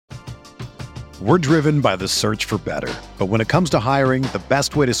We're driven by the search for better. But when it comes to hiring, the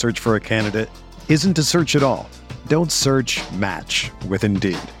best way to search for a candidate isn't to search at all. Don't search, match with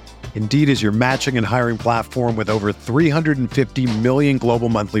Indeed. Indeed is your matching and hiring platform with over 350 million global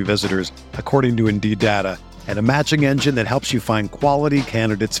monthly visitors, according to Indeed data, and a matching engine that helps you find quality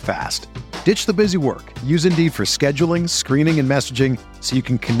candidates fast. Ditch the busy work. Use Indeed for scheduling, screening, and messaging so you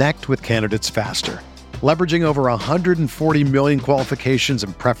can connect with candidates faster. Leveraging over 140 million qualifications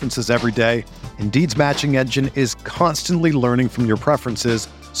and preferences every day, Indeed's matching engine is constantly learning from your preferences,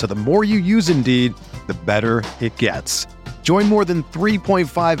 so the more you use Indeed, the better it gets. Join more than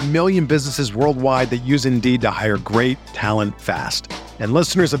 3.5 million businesses worldwide that use Indeed to hire great talent fast. And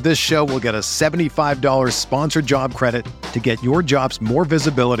listeners of this show will get a $75 sponsored job credit to get your jobs more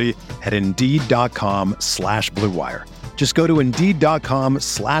visibility at Indeed.com/Blue Wire. Just go to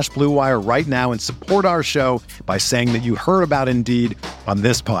Indeed.com/Blue Wire right now and support our show by saying that you heard about Indeed on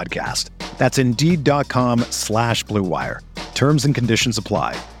this podcast. That's Indeed.com/Blue Wire. Terms and conditions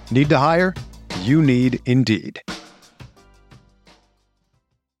apply. Need to hire? You need Indeed.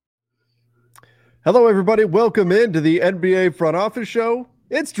 Hello, everybody. Welcome into the NBA Front Office Show.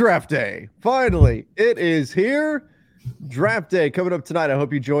 It's draft day. Finally, it is here. Draft day coming up tonight. I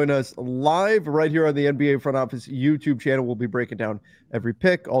hope you join us live right here on the NBA Front Office YouTube channel. We'll be breaking down every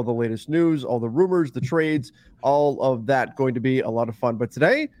pick, all the latest news, all the rumors, the trades, all of that. Going to be a lot of fun. But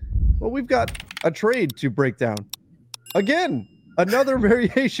today, well, we've got a trade to break down. Again, another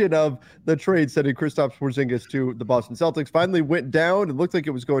variation of the trade sending Kristaps Porzingis to the Boston Celtics finally went down. It looked like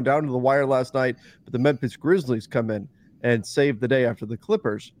it was going down to the wire last night, but the Memphis Grizzlies come in and save the day after the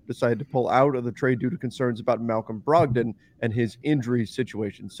Clippers decided to pull out of the trade due to concerns about Malcolm Brogdon and his injury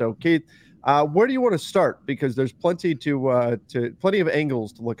situation. So, Keith, where do you want to start? Because there's plenty plenty of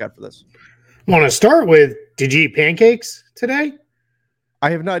angles to look at for this. I want to start with, did you eat pancakes today? I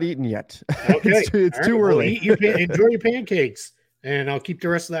have not eaten yet. Okay. it's too early. Enjoy your pancakes, and I'll keep the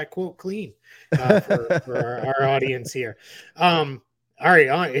rest of that quote clean for our audience here. All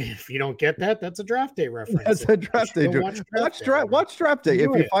right, if you don't get that, that's a draft day reference. That's a draft day. Watch draft day. If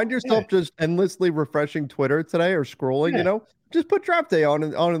you find yourself just endlessly refreshing Twitter today or scrolling, just put draft day on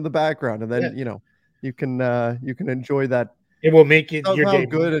in the background, and then you can enjoy that. It will make your day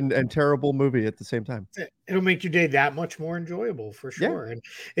good and terrible movie at the same time. It'll make your day that much more enjoyable for sure. Yeah. And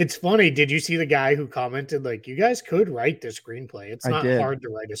it's funny. Did you see the guy who commented like, "You guys could write the screenplay. It's not hard to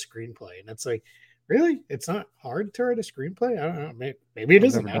write a screenplay." And it's like, really? It's not hard to write a screenplay? I don't know. Maybe it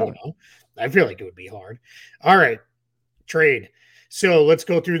isn't. I don't know. I feel like it would be hard. All right. Trade. So let's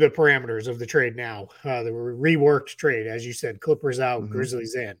go through the parameters of the trade now. The reworked trade, as you said, Clippers out,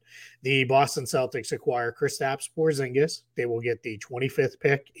 Grizzlies in. The Boston Celtics acquire Kristaps Porzingis. They will get the 25th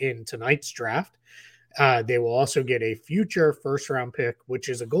pick in tonight's draft. They will also get a future first-round pick, which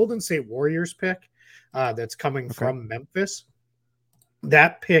is a Golden State Warriors pick that's coming from Memphis.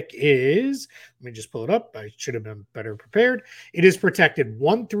 That pick is, let me just pull it up. I should have been better prepared. It is protected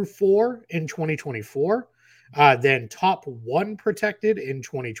 1 through 4 in 2024, then top 1 protected in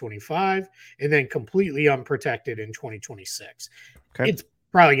 2025, and then completely unprotected in 2026. Okay. It's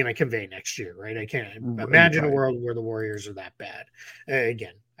probably going to convey next year, right? I can't imagine a world where the Warriors are that bad.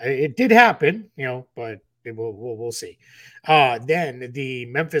 Again, it did happen, but we'll see. Then the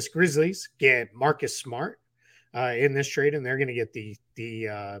Memphis Grizzlies get Marcus Smart in this trade, and they're going to get the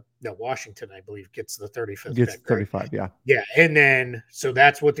Washington, I believe, gets the 35th gets pick, 35, right? Yeah, and then so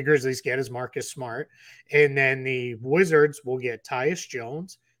that's what the Grizzlies get is Marcus Smart, and then the Wizards will get Tyus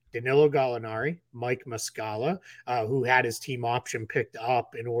Jones, Danilo Gallinari, Mike Muscala, who had his team option picked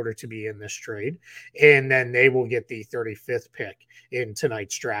up in order to be in this trade, and then they will get the 35th pick in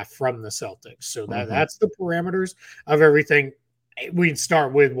tonight's draft from the Celtics. So that's the parameters of everything. We'd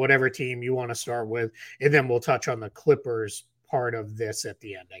start with whatever team you want to start with, and then we'll touch on the Clippers part of this at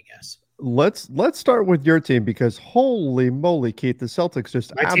the end, I guess. Let's start with your team because holy moly, Keith, the Celtics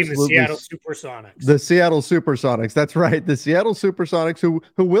just my absolutely team, the Seattle Supersonics. The Seattle Supersonics, that's right. The Seattle Supersonics, who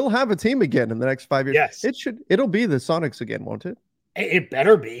will have a team again in the next 5 years. Yes, it'll be the Sonics again, won't it? It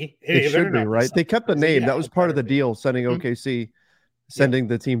better be. It should be, right? They kept the name. That was part of the deal, sending OKC. Sending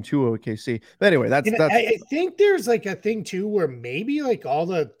the team to OKC. But anyway, that's I think there's like a thing too where maybe like all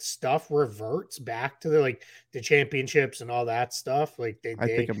the stuff reverts back to the championships and all that stuff. Like they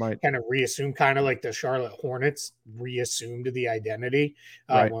think it might kind of reassume, kind of like the Charlotte Hornets reassumed the identity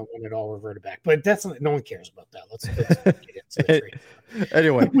when it all reverted back. But that's no one cares about that. Let's get into the trade.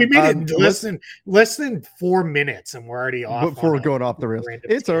 Anyway, we made it less than 4 minutes and we're already off. Before we're going off the rails.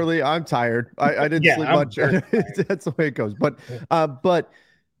 It's early. I'm tired. I didn't sleep much. That's the way it goes. But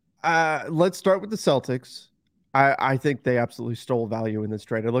let's start with the Celtics. I think they absolutely stole value in this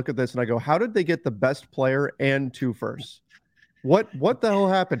trade. I look at this and I go, how did they get the best player and 2 firsts? What the hell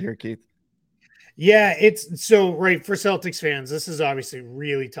happened here, Keith? Yeah, it's so right for Celtics fans. This is obviously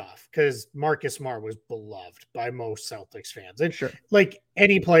really tough because Marcus Smart was beloved by most Celtics fans. And Sure. like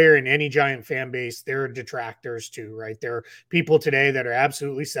any player in any giant fan base, there are detractors too, right? There are people today that are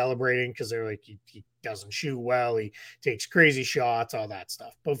absolutely celebrating because they're like, he doesn't shoot well, he takes crazy shots, all that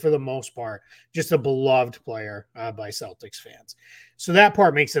stuff. But for the most part, just a beloved player by Celtics fans. So that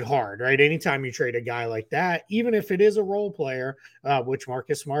part makes it hard, right? Anytime you trade a guy like that, even if it is a role player, which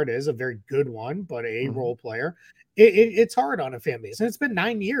Marcus Smart is a very good one, but a role player, it's hard on a fan base. And it's been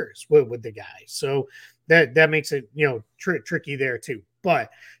 9 years with the guy. So that makes it, tricky there too.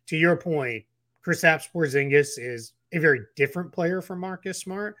 But to your point, Kristaps Porzingis is a very different player from Marcus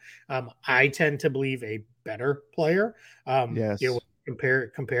Smart. I tend to believe a better player. Yes.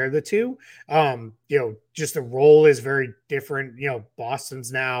 Compare the two. Just the role is very different.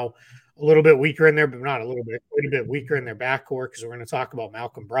 Boston's now a little bit weaker in there, but not a little bit, quite a bit weaker in their backcourt because we're going to talk about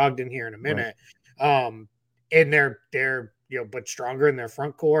Malcolm Brogdon here in a minute. Right. And they're but stronger in their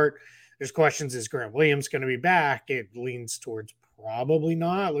front court. There's questions: is Grant Williams going to be back? It leans towards probably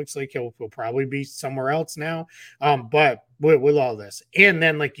not. It looks like he'll probably be somewhere else now. But with all this, and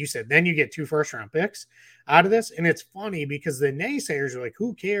then like you said, then you get 2 first-round picks out of this, and it's funny because the naysayers are like,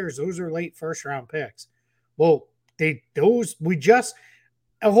 "Who cares? Those are late first-round picks." Well, a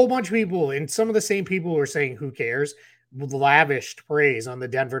whole bunch of people, and some of the same people who are saying, "Who cares?" lavished praise on the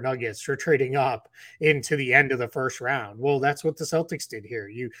Denver Nuggets for trading up into the end of the first round. Well, that's what the Celtics did here.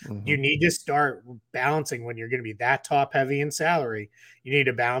 You need to start balancing when you're going to be that top heavy in salary. You need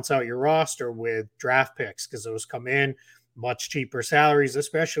to balance out your roster with draft picks because those come in much cheaper salaries,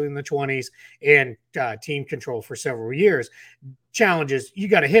 especially in the 20s, and team control for several years. Challenges, you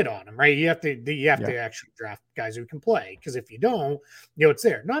got to hit on them, right? You have to actually draft guys who can play, because if you don't, it's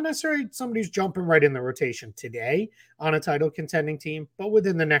there. Not necessarily somebody who's jumping right in the rotation today on a title contending team, but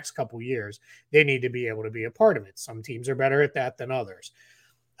within the next couple years, they need to be able to be a part of it. Some teams are better at that than others.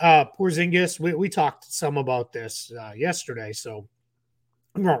 Porzingis, we talked some about this yesterday, so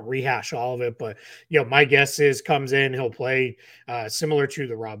I won't rehash all of it, but my guess is comes in, he'll play similar to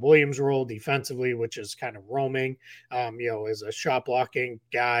the Rob Williams role defensively, which is kind of roaming. As a shot blocking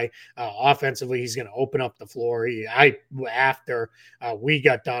guy, offensively, he's going to open up the floor. After we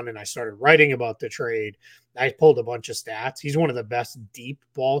got done and I started writing about the trade, I pulled a bunch of stats. He's one of the best deep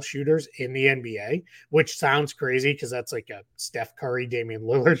ball shooters in the NBA, which sounds crazy because that's like a Steph Curry, Damian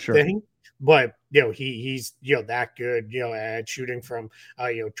Lillard thing. But he's that good at shooting from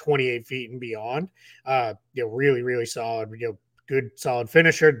 28 feet and beyond. Really, really solid. Good solid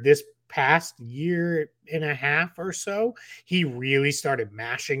finisher. This past year and a half or so, he really started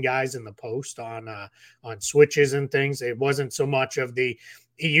mashing guys in the post on switches and things. It wasn't so much of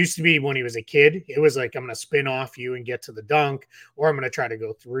it used to be when he was a kid, it was like, I'm going to spin off you and get to the dunk, or I'm going to try to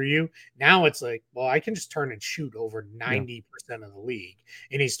go through you. Now it's like, well, I can just turn and shoot over 90% of the league.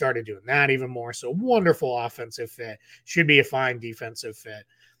 And he started doing that even more. So wonderful offensive fit, should be a fine defensive fit.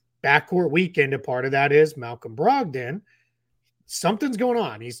 Backcourt weekend, a part of that is Malcolm Brogdon. Something's going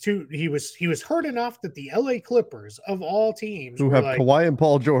on. He was hurt enough that the LA Clippers of all teams who have like, Kawhi and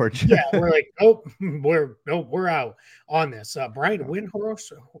Paul George. Yeah, we're like, we're out on this. Brian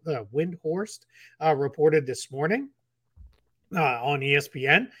Windhorst reported this morning on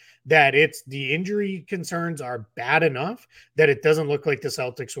ESPN that the injury concerns are bad enough that it doesn't look like the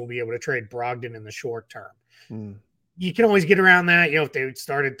Celtics will be able to trade Brogdon in the short term. You can always get around that. If they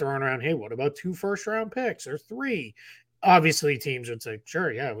started throwing around, hey, what about 2 first-round picks or 3? Obviously, teams would say,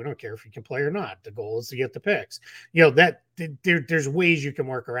 sure, yeah, we don't care if you can play or not. The goal is to get the picks. There's ways you can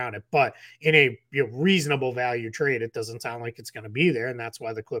work around it, but in a reasonable value trade, it doesn't sound like it's going to be there, and that's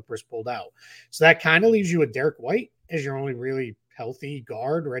why the Clippers pulled out. So that kind of leaves you with Derek White as your only really healthy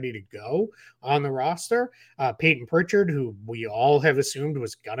guard ready to go on the roster. Peyton Pritchard, who we all have assumed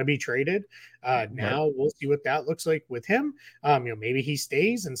was going to be traded. Now we'll see what that looks like with him. Maybe he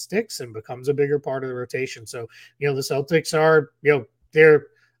stays and sticks and becomes a bigger part of the rotation. So, the Celtics are,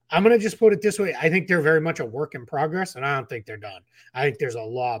 I'm going to just put it this way. I think they're very much a work in progress, and I don't think they're done. I think there's a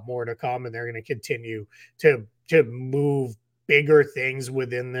lot more to come, and they're going to continue to move bigger things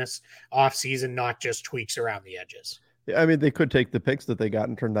within this offseason, not just tweaks around the edges. I mean, they could take the picks that they got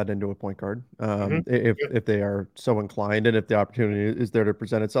and turn that into a point guard if they are so inclined and if the opportunity is there to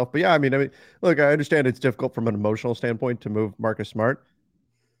present itself. But yeah, I mean, look, I understand it's difficult from an emotional standpoint to move Marcus Smart,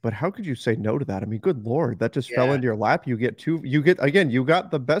 but how could you say no to that? I mean, good Lord, that just fell into your lap. You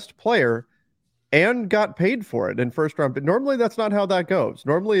got the best player and got paid for it in first round. But normally that's not how that goes.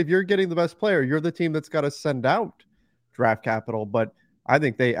 Normally, if you're getting the best player, you're the team that's got to send out draft capital. But I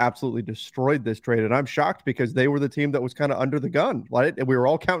think they absolutely destroyed this trade. And I'm shocked because they were the team that was kind of under the gun. Right? And we were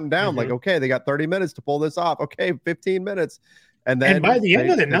all counting down like, okay, they got 30 minutes to pull this off. Okay, 15 minutes. And then by the end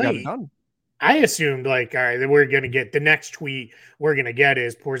of the night, got it done. I assumed, like, all right, that we're going to get the next tweet we're going to get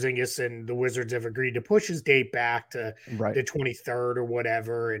is Porzingis and the Wizards have agreed to push his date back to the 23rd or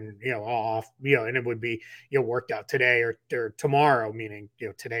whatever. And, off, and it would be, worked out today or tomorrow, meaning,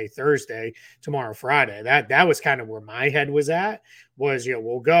 today, Thursday, tomorrow, Friday. That was kind of where my head was at was,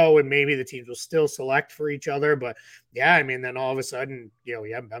 we'll go and maybe the teams will still select for each other. But yeah, I mean, then all of a sudden,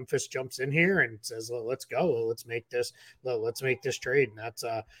 Memphis jumps in here and says, well, let's go. Let's make this trade. And that's,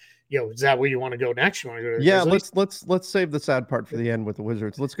 is that where you want to go next? You want to go to the Grizzlies? let's save the sad part for the end with the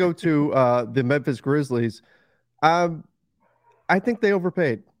Wizards. Let's go to the Memphis Grizzlies. I think they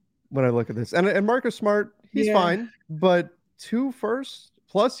overpaid when I look at this. And Marcus Smart, he's fine, but 2 firsts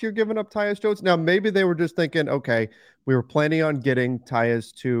plus you're giving up Tyus Jones. Now maybe they were just thinking, okay, we were planning on getting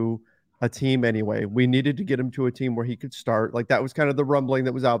Tyus to a team anyway. We needed to get him to a team where he could start. Like that was kind of the rumbling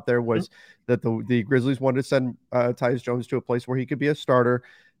that was out there was that the Grizzlies wanted to send Tyus Jones to a place where he could be a starter.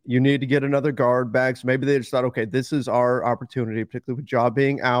 You need to get another guard back. So maybe they just thought, okay, this is our opportunity, particularly with Ja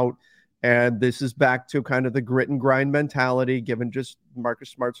being out. And this is back to kind of the grit and grind mentality, given just Marcus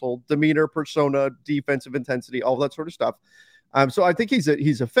Smart's whole demeanor, persona, defensive intensity, all that sort of stuff. So I think he's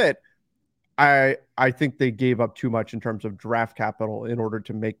a fit. I think they gave up too much in terms of draft capital in order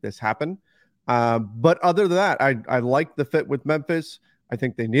to make this happen. But other than that, I like the fit with Memphis. I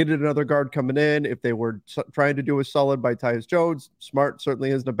think they needed another guard coming in. If they were trying to do a solid by Tyus Jones, Smart certainly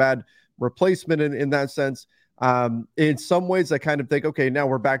isn't a bad replacement in that sense. In some ways, I kind of think, okay, now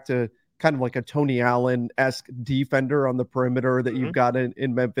we're back to kind of like a Tony Allen-esque defender on the perimeter that you've got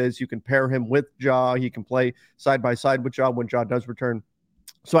in Memphis. You can pair him with Ja. He can play side by side with Ja when Ja does return.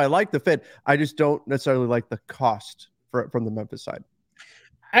 So I like the fit. I just don't necessarily like the cost from the Memphis side.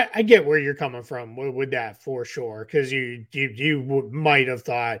 I get where you're coming from with that for sure, because you might have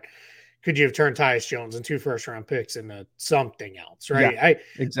thought, could you have turned Tyus Jones and 2 first-round picks into something else, right? Yeah,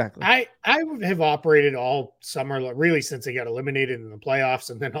 exactly. I have operated all summer, really since they got eliminated in the playoffs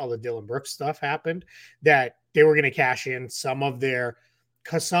and then all the Dillon Brooks stuff happened, that they were going to cash in some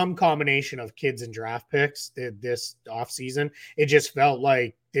combination of kids and draft picks this offseason. It just felt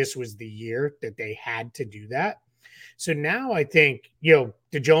like this was the year that they had to do that. So now I think,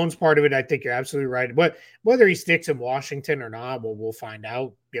 the Jones part of it, I think you're absolutely right. But whether he sticks in Washington or not, we'll find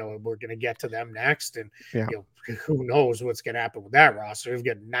out. We're going to get to them next. And, who knows what's going to happen with that roster. We've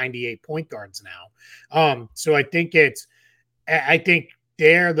got 98 point guards now. So I think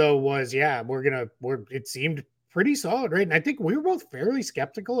there though was, it seemed pretty solid, right? And I think we were both fairly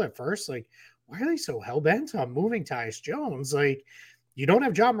skeptical at first. Like, why are they so hell-bent on moving Tyus Jones? Like, you don't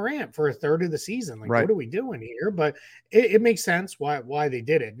have Ja Morant for a third of the season. Like, what are we doing here? But it makes sense why they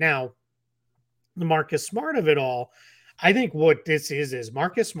did it. Now, the Marcus Smart of it all, I think what this is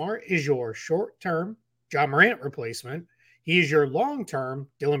Marcus Smart is your short-term Ja Morant replacement. He is your long-term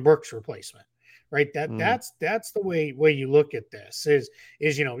Dillon Brooks replacement, right? That's the way you look at this is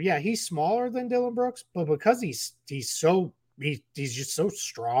he's smaller than Dillon Brooks, but because he's just so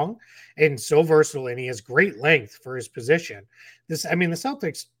strong and so versatile, and he has great length for his position. The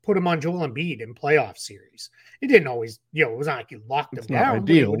Celtics put him on Joel Embiid in playoff series. It didn't always, it was not like you locked him down.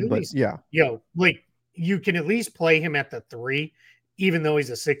 Ideal, but like you can at least play him at the 3, even though he's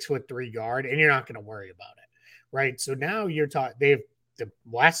a 6'3" guard, and you're not going to worry about it, right? So now they have the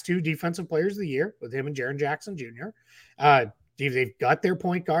last 2 defensive players of the year with him and Jaren Jackson Jr. They've got their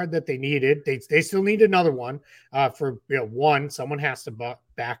point guard that they needed. They still need another one for one, someone has to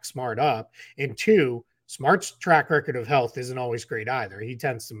back Smart up, and 2, Smart's track record of health isn't always great either. He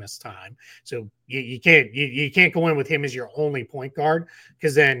tends to miss time, so you can't go in with him as your only point guard,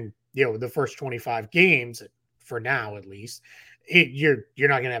 because then the first 25 games, for now at least, you're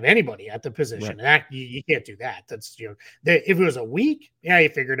not going to have anybody at the position. Right. And that you can't do that. That's if it was a week, you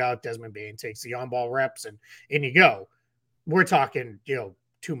figured out Desmond Bane takes the on-ball reps and you go. We're talking,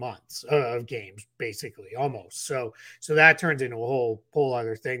 2 months of games, basically, almost. So that turns into a whole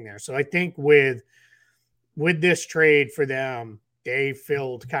other thing there. So I think with this trade for them, they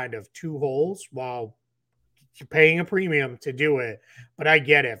filled kind of 2 holes while paying a premium to do it, but I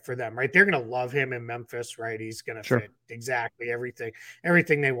get it for them, right? They're going to love him in Memphis, right? He's going to fit exactly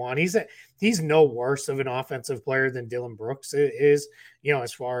everything they want. He's no worse of an offensive player than Dylan Brooks is,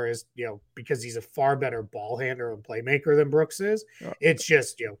 as far as, because he's a far better ball handler and playmaker than Brooks is. It's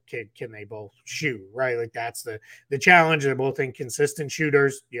just, can they both shoot, right? Like that's the challenge. They're both inconsistent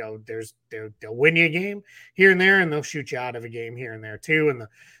shooters. They'll win you a game here and there, and they'll shoot you out of a game here and there too. And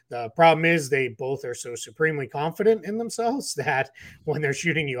the problem is they both are so supremely confident in themselves that when they're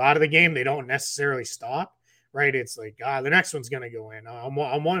shooting you out of the game, they don't necessarily stop, right? It's like, the next one's going to go in. I'm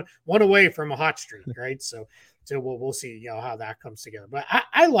one away from a hot streak, right? So we'll see, how that comes together. But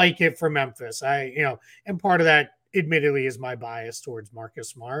I like it for Memphis. And part of that, admittedly, is my bias towards Marcus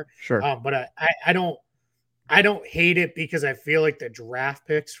Smart. Sure. But I don't hate it because I feel like the draft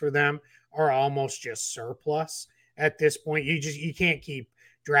picks for them are almost just surplus at this point. You can't keep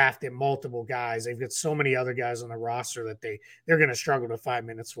drafting multiple guys. They've got so many other guys on the roster that they're going to struggle to find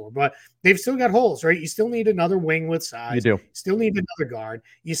minutes for, but they've still got holes, right? You still need another wing with size. You do. Still need another guard.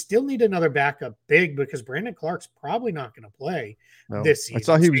 You still need another backup big because Brandon Clark's probably not going to play this season. I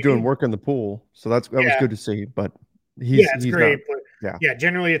saw he was doing work in the pool, so that was good to see, but he's great. Not, but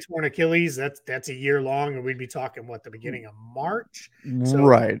generally it's torn Achilles. That's a year long, and we'd be talking the beginning of March. So,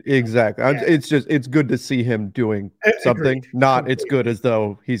 right, exactly. It's good to see him doing something. Agreed. Not Completely. It's good as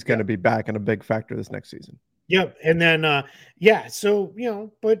though he's going to be back in a big factor this next season. Yep, and then so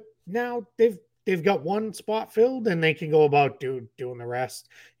but now they've got one spot filled, and they can go about doing the rest,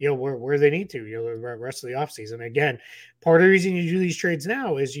 where they need to, the rest of the offseason. Again, part of the reason you do these trades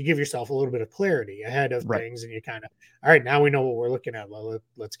now is you give yourself a little bit of clarity ahead of things, and you kind of, all right, now we know what we're looking at.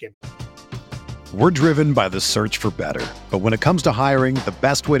 Let's get. We're driven by the search for better. But when it comes to hiring, the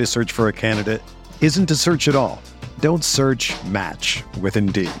best way to search for a candidate isn't to search at all. Don't search, match with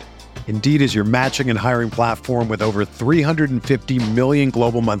Indeed. Indeed is your matching and hiring platform with over 350 million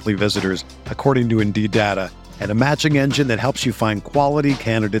global monthly visitors, according to Indeed data, and a matching engine that helps you find quality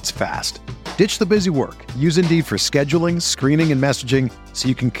candidates fast. Ditch the busy work. Use Indeed for scheduling, screening, and messaging so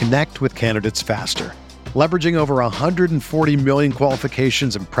you can connect with candidates faster. Leveraging over 140 million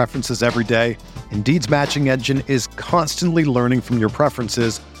qualifications and preferences every day, Indeed's matching engine is constantly learning from your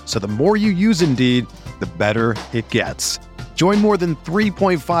preferences, so the more you use Indeed, the better it gets. Join more than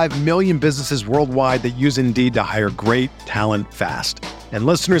 3.5 million businesses worldwide that use Indeed to hire great talent fast. And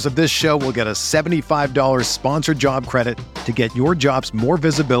listeners of this show will get a $75 sponsored job credit to get your jobs more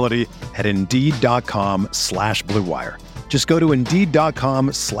visibility at Indeed.com/Blue Wire. Just go to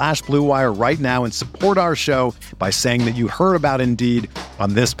Indeed.com/Blue Wire right now and support our show by saying that you heard about Indeed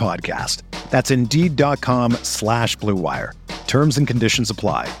on this podcast. That's Indeed.com/Blue Wire. Terms and conditions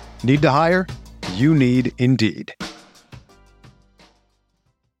apply. Need to hire? You need Indeed.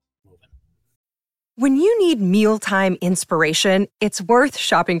 When you need mealtime inspiration, it's worth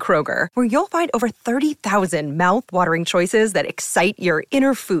shopping Kroger, where you'll find over 30,000 mouth-watering choices that excite your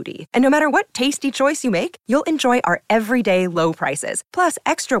inner foodie. And no matter what tasty choice you make, you'll enjoy our everyday low prices, plus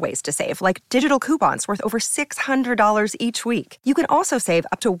extra ways to save, like digital coupons worth over $600 each week. You can also save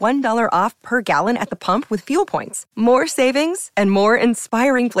up to $1 off per gallon at the pump with fuel points. More savings and more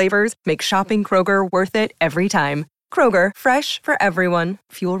inspiring flavors make shopping Kroger worth it every time. Kroger, fresh for everyone.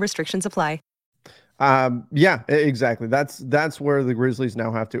 Fuel restrictions apply. Yeah, exactly. That's where the Grizzlies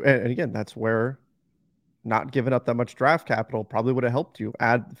now have to, and again, that's where not giving up that much draft capital probably would have helped you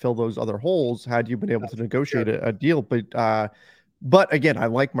fill those other holes had you been able to negotiate a deal. But again, I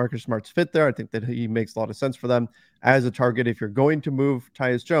like Marcus Smart's fit there. I think that he makes a lot of sense for them as a target. If you're going to move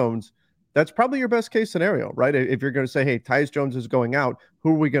Tyus Jones, that's probably your best case scenario, right? If you're going to say, hey, Tyus Jones is going out,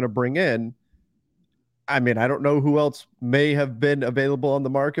 who are we going to bring in? I mean, I don't know who else may have been available on the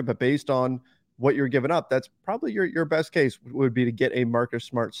market, but based on what you're giving up, that's probably your best case would be to get a Marcus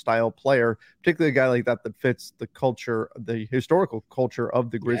Smart style player, particularly a guy like that fits the culture, the historical culture of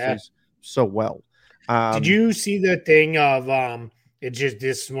the Grizzlies so well. Did you see the thing of this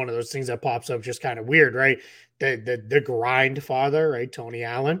is one of those things that pops up just kind of weird, right? The grind father, right? Tony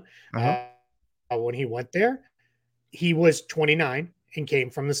Allen, when he went there, he was 29 and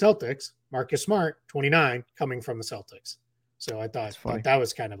came from the Celtics. Marcus Smart, 29, coming from the Celtics. So I thought that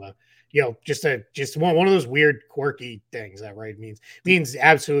was kind of a, just one of those weird, quirky things that means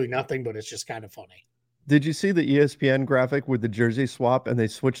absolutely nothing, but it's just kind of funny. Did you see the ESPN graphic with the jersey swap and they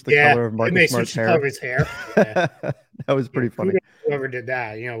switched the color of Marcus Smart's hair? His hair. Yeah. That was pretty funny. Whoever did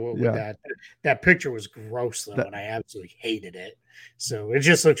that, with that picture was gross though, and I absolutely hated it. So it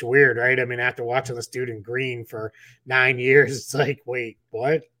just looks weird, right? I mean, after watching this dude in green for 9 years, it's like, wait,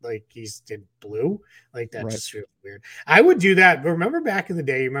 what? Like he's in blue? Like that just feels weird. I would do that. But remember back in the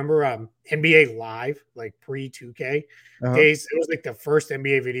day, you remember NBA Live, like pre 2K days? It was like the first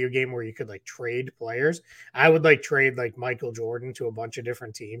NBA video game where you could like trade players. I would like trade like Michael Jordan to a bunch of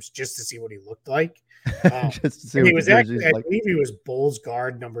different teams just to see what he looked like. Just to see and what he was the actually, I like. believe he was Bulls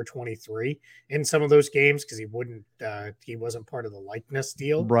guard number 23 in some of those games because he wasn't part of the likeness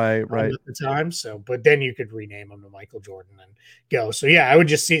deal right at the time. So, but then you could rename him to Michael Jordan and go. So yeah, I would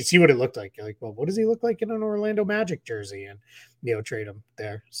just see what it looked like. Like, well, what does he look like in an Orlando Magic jersey, and trade him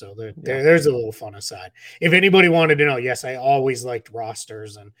there. So there's a little fun aside. If anybody wanted to know, yes, I always liked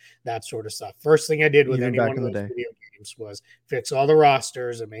rosters and that sort of stuff. First thing I did with any one of those video games was fix all the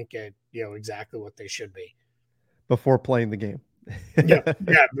rosters and make it exactly what they should be before playing the game. yeah,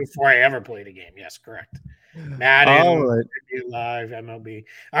 before I ever played a game. Yes, correct. Madden, Live, MLB.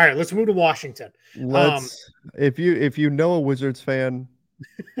 All right, let's move to Washington. If you know a Wizards fan,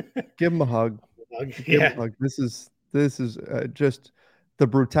 give him a hug. Give him a hug. This is just the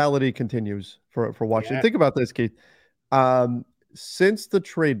brutality continues for Washington. Yeah. Think about this, Keith. Since the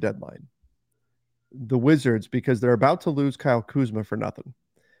trade deadline, the Wizards, because they're about to lose Kyle Kuzma for nothing.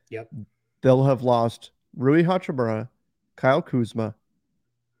 Yep. They'll have lost Rui Hachimura, Kyle Kuzma,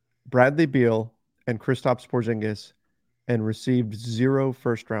 Bradley Beal, and Kristaps Porzingis, and received 0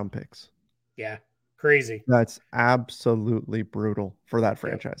 first-round picks. Yeah, crazy. That's absolutely brutal for that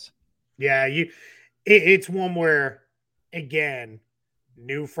franchise. Yeah, it's one where, again,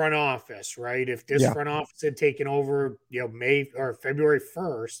 new front office, right? If this front office had taken over, May or February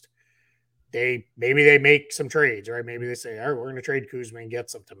 1st, maybe they make some trades, right? Maybe they say, all right, we're going to trade Kuzma and get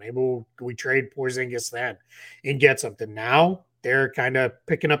something. Maybe we trade Porzingis then and get something. Now they're kind of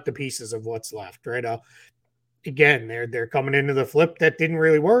picking up the pieces of what's left, right? Again, they're coming into the flip that didn't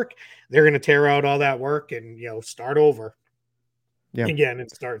really work. They're going to tear out all that work and start over. Yeah. Again, and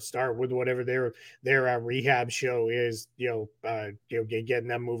start with whatever their rehab show is. Getting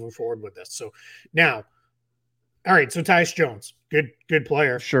them moving forward with this. So now, all right. So Tyus Jones, good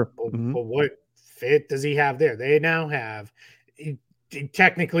player, sure. But what fit does he have there? They now have.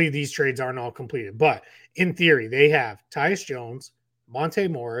 Technically, these trades aren't all completed, but in theory, they have Tyus Jones, Monte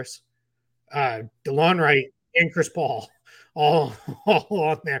Morris, DeLon Wright, and Chris Paul all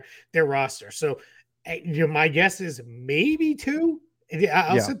on their roster. So. My guess is maybe 2.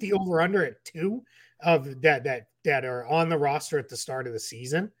 I'll set the over/under at 2 of that are on the roster at the start of the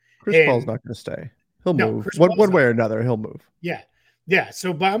season. Chris Paul's not going to stay. He'll move one way or another. He'll move. Yeah.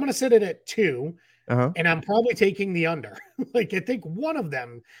 So, but I'm going to set it at 2, and I'm probably taking the under. Like I think one of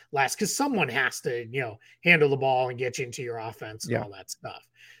them lasts because someone has to, handle the ball and get you into your offense and all that stuff.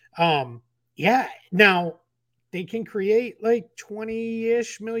 Now. They can create like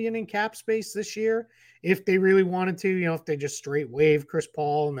 20-ish million in cap space this year if they really wanted to, if they just straight waive Chris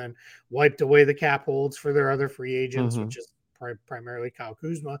Paul and then wiped away the cap holds for their other free agents, which is primarily Kyle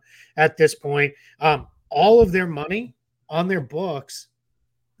Kuzma at this point. All of their money on their books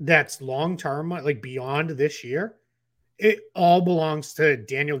that's long-term, like beyond this year, it all belongs to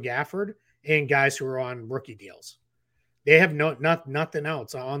Daniel Gafford and guys who are on rookie deals. They have nothing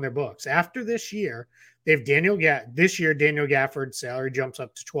else on their books. After this year, they have Daniel Gafford's salary jumps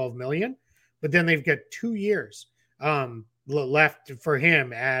up to $12 million, but then they've got 2 years left for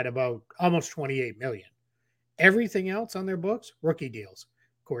him at about almost $28 million. Everything else on their books, rookie deals.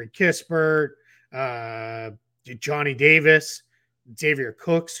 Corey Kispert, Johnny Davis, Xavier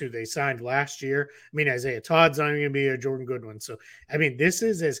Cooks, who they signed last year. I mean, Isaiah Todd's not going to be a Jordan Goodwin. So, I mean, this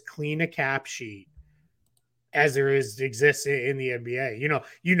is as clean a cap sheet as there exists in the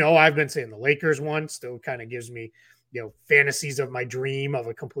NBA. I've been saying the Lakers one still kind of gives me, fantasies of my dream of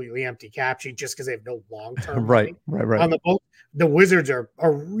a completely empty cap sheet just because they have no long-term right on the book. The Wizards are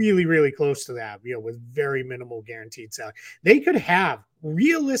really, really close to that, with very minimal guaranteed salary. They could have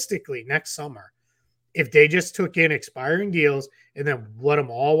realistically next summer, if they just took in expiring deals and then let them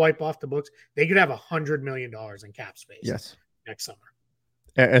all wipe off the books, they could have $100 million in cap space next summer.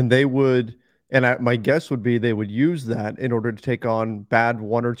 And they would. And my guess would be they would use that in order to take on bad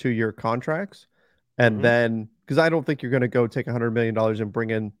 1 or 2 year contracts. And then, because I don't think you're going to go take $100 million and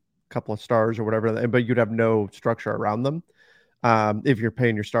bring in a couple of stars or whatever, but you'd have no structure around them. If you're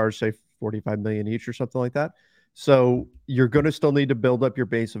paying your stars, say $45 million each or something like that. So you're going to still need to build up your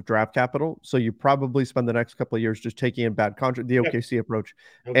base of draft capital. So you probably spend the next couple of years just taking in bad contract, the OKC approach,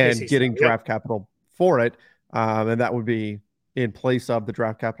 and getting draft capital for it. And that would be in place of the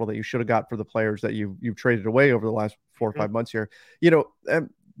draft capital that you should have got for the players that you've traded away over the last 4 or 5 months here.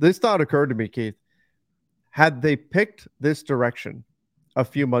 This thought occurred to me, Keith. Had they picked this direction a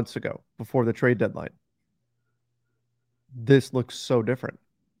few months ago before the trade deadline, this looks so different.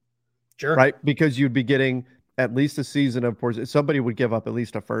 Sure. Right? Because you'd be getting at least a season of Porzingis. Somebody would give up at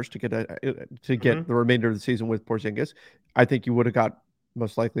least a first to get the remainder of the season with Porzingis. I think you would have got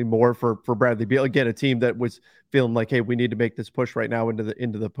most likely more for Bradley Beal. Again, a team that was feeling like, hey, we need to make this push right now into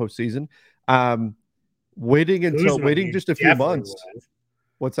the postseason. Waiting just a few months.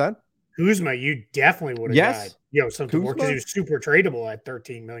 What's that? Kuzma, you definitely would have got something more because he was super tradable at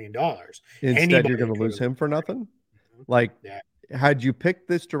 $13 million. Instead, you're going to lose him for nothing. Had you picked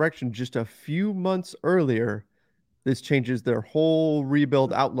this direction just a few months earlier, this changes their whole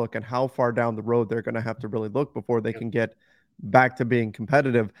rebuild outlook and how far down the road they're going to have to really look before they can get back to being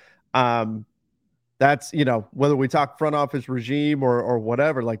competitive. That's, whether we talk front office regime or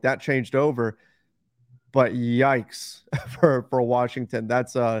whatever, like that changed over. But yikes for Washington.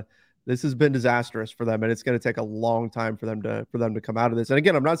 This has been disastrous for them, and it's going to take a long time for them to come out of this. And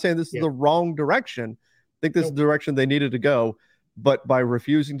again, I'm not saying this is the wrong direction. I think this is the direction they needed to go. But by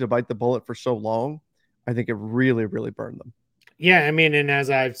refusing to bite the bullet for so long, I think it really, really burned them. Yeah, I mean, and as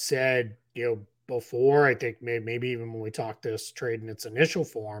I've said, before, I think maybe even when we talked this trade in its initial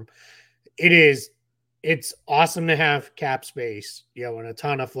form, it's awesome to have cap space, and a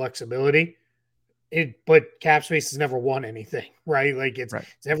ton of flexibility. But cap space has never won anything, right? Like it's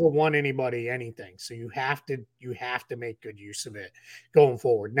never won anybody anything. So you have to make good use of it going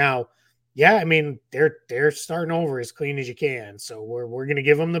forward. Now, yeah, I mean, they're starting over as clean as you can. So we're going to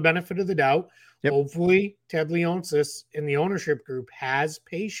give them the benefit of the doubt. Yep. Hopefully Ted Leonsis and the ownership group has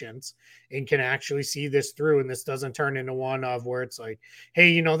patience and can actually see this through. And this doesn't turn into one of where it's like,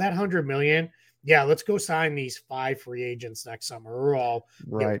 hey, that $100 million, yeah, let's go sign these 5 free agents next summer. We're all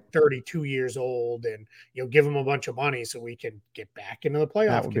 32 years old and, give them a bunch of money so we can get back into the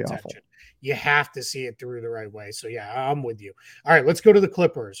playoff contention. You have to see it through the right way. So, yeah, I'm with you. All right, let's go to the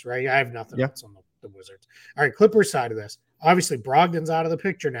Clippers, right? I have nothing else on the Wizards. All right, Clippers side of this. Obviously, Brogdon's out of the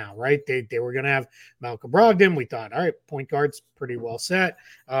picture now, right? They were going to have Malcolm Brogdon. We thought, all right, point guard's pretty well set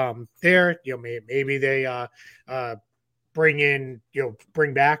there. Maybe they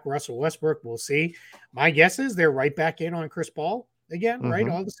bring back Russell Westbrook. We'll see. My guess is they're right back in on Chris Paul again, right?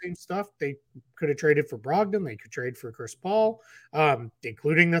 All the same stuff. They could have traded for Brogdon. They could trade for Chris Paul,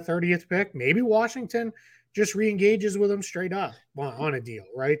 including the 30th pick. Maybe Washington just re-engages with them straight up on a deal,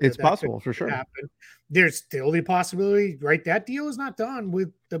 right? It's possible for sure. Happen. There's still the possibility, right? That deal is not done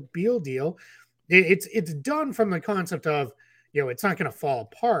with the Beal deal. It's done from the concept of, it's not going to fall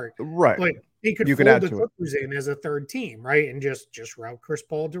apart, right? But he could fold the Clippers in as a third team, right? And just route Chris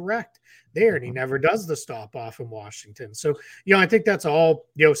Paul direct there. And he never does the stop off in Washington. So, I think that's all,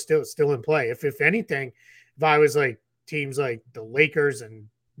 still in play. If anything, if I was like teams like the Lakers, and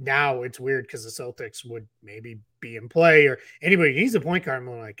now it's weird because the Celtics would maybe be in play, or anybody needs a point guard,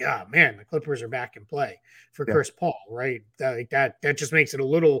 I'm like, oh man, the Clippers are back in play for Chris Paul, right? That just makes it a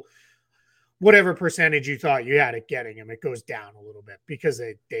little, whatever percentage you thought you had at getting him, it goes down a little bit because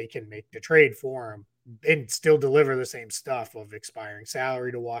they can make the trade for him and still deliver the same stuff of expiring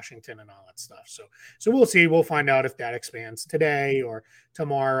salary to Washington and all that stuff. So we'll see. We'll find out if that expands today or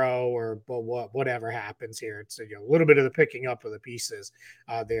tomorrow or whatever happens here. It's a little bit of the picking up of the pieces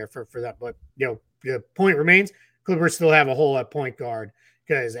there for that. But the point remains, Clippers still have a hole at point guard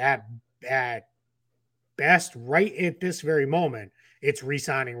because at best, right at this very moment, it's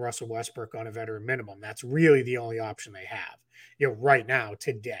re-signing Russell Westbrook on a veteran minimum. That's really the only option they have, right now,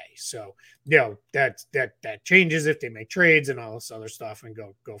 today. So, that changes if they make trades and all this other stuff and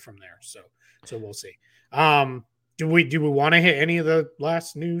go from there. So we'll see. Do we want to hit any of the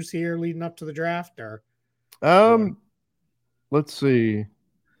last news here leading up to the draft, or? Let's see.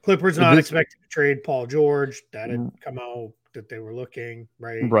 Clippers not expected to trade Paul George. That had come out that they were looking,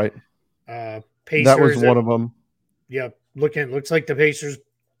 right? Right. Pacers. That was one of them. Yep. Looks like the Pacers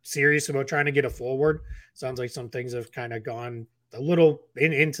serious about trying to get a forward. Sounds like some things have kind of gone a little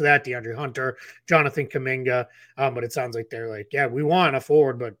into that. DeAndre Hunter, Jonathan Kuminga, but it sounds like they're like, yeah, we want a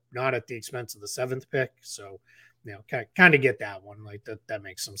forward, but not at the expense of the 7th pick. So, kind of get that one. Like that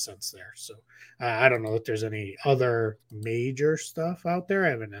makes some sense there. So I don't know if there's any other major stuff out there.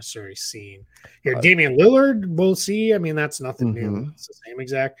 I haven't necessarily seen here. Damian Lillard, we'll see. I mean, that's nothing new. It's the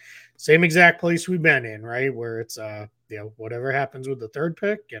same exact place we've been in, right? Where it's whatever happens with the 3rd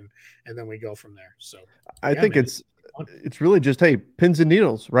pick and then we go from there. So I think it's really just, hey, pins and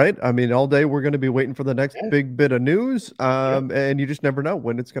needles, right? I mean, all day we're going to be waiting for the next big bit of news. And you just never know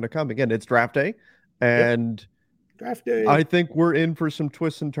when it's going to come. Again, it's draft day, and draft day. I think we're in for some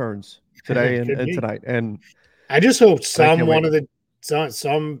twists and turns today and tonight. And I just hope some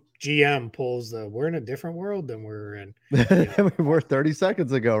GM pulls we're in a different world than we're in. We were 30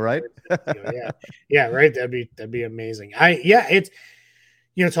 seconds ago, right? Yeah, right. That'd be amazing. It's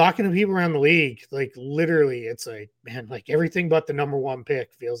talking to people around the league, like literally, it's like, man, like everything but the number one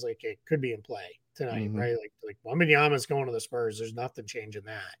pick feels like it could be in play tonight, right? Like Wembanyama's going to the Spurs. There's nothing changing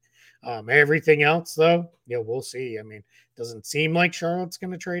that. Everything else, though, we'll see. I mean, it doesn't seem like Charlotte's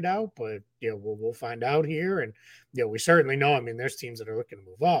going to trade out, but we'll find out here. And we certainly know. I mean, there's teams that are looking to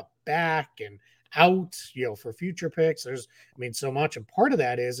move up, back, and out, for future picks. There's, so much. And part of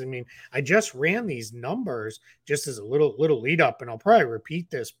that is, I just ran these numbers just as a little lead up, and I'll probably repeat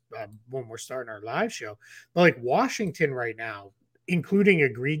this when we're starting our live show. But like Washington right now, including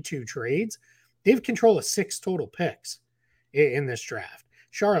agreed to trades, they have control of 6 total picks in this draft.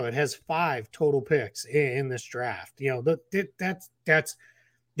 Charlotte has 5 total picks in this draft.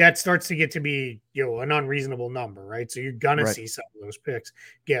 That starts to get to be, an unreasonable number, right? So you're going to see some of those picks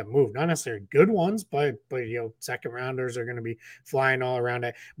get moved. Not necessarily good ones, but second rounders are going to be flying all around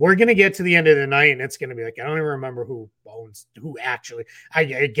it. We're going to get to the end of the night, and it's going to be like, I don't even remember who actually,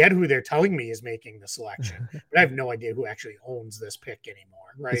 I get who they're telling me is making the selection, but I have no idea who actually owns this pick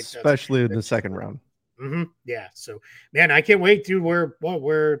anymore, right? Especially in the second round. Yeah. So, man, I can't wait, dude. We're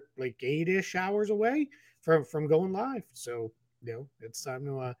like 8-ish hours away from going live. So, it's time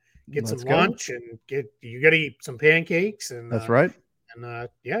to get some lunch and you got to eat some pancakes, and that's right. And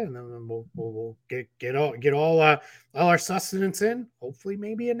and then we'll get all our sustenance in. Hopefully,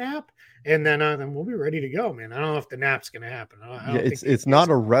 maybe a nap, and then we'll be ready to go, man. I don't know if the nap's gonna happen. It's not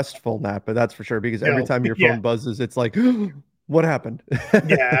a restful nap, but that's for sure, because every time your phone buzzes, it's like, what happened?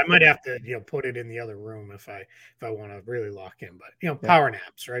 I might have to put it in the other room if I want to really lock in. But power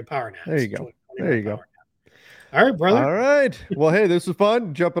naps, right? Power naps. There you go. There you go. All right, brother. All right. Well, hey, this was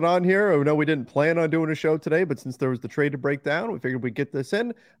fun jumping on here. I know we didn't plan on doing a show today, but since there was the trade to break down, we figured we'd get this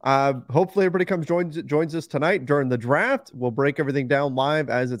in. Hopefully everybody joins us tonight during the draft. We'll break everything down live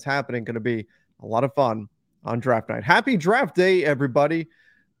as it's happening. Going to be a lot of fun on draft night. Happy draft day, everybody.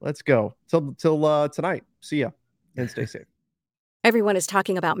 Let's go. Till tonight. See ya and stay safe. Everyone is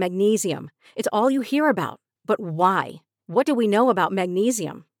talking about magnesium. It's all you hear about. But why? What do we know about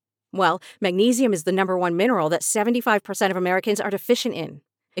magnesium? Well, magnesium is the number one mineral that 75% of Americans are deficient in.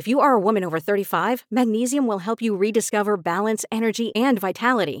 If you are a woman over 35, magnesium will help you rediscover balance, energy, and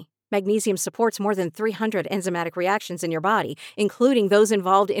vitality. Magnesium supports more than 300 enzymatic reactions in your body, including those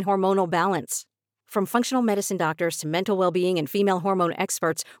involved in hormonal balance. From functional medicine doctors to mental well-being and female hormone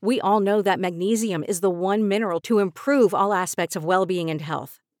experts, we all know that magnesium is the one mineral to improve all aspects of well-being and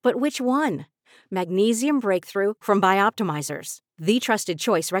health. But which one? Magnesium Breakthrough from Bioptimizers, the trusted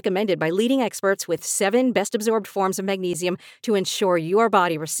choice recommended by leading experts with 7 best-absorbed forms of magnesium to ensure your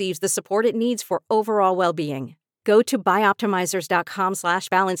body receives the support it needs for overall well-being. Go to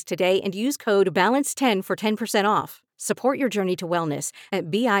bioptimizers.com/balance today and use code BALANCE10 for 10% off. Support your journey to wellness at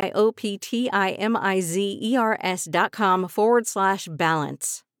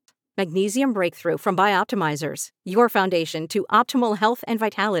bioptimizers.com/balance. Magnesium Breakthrough from Bioptimizers, your foundation to optimal health and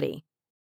vitality.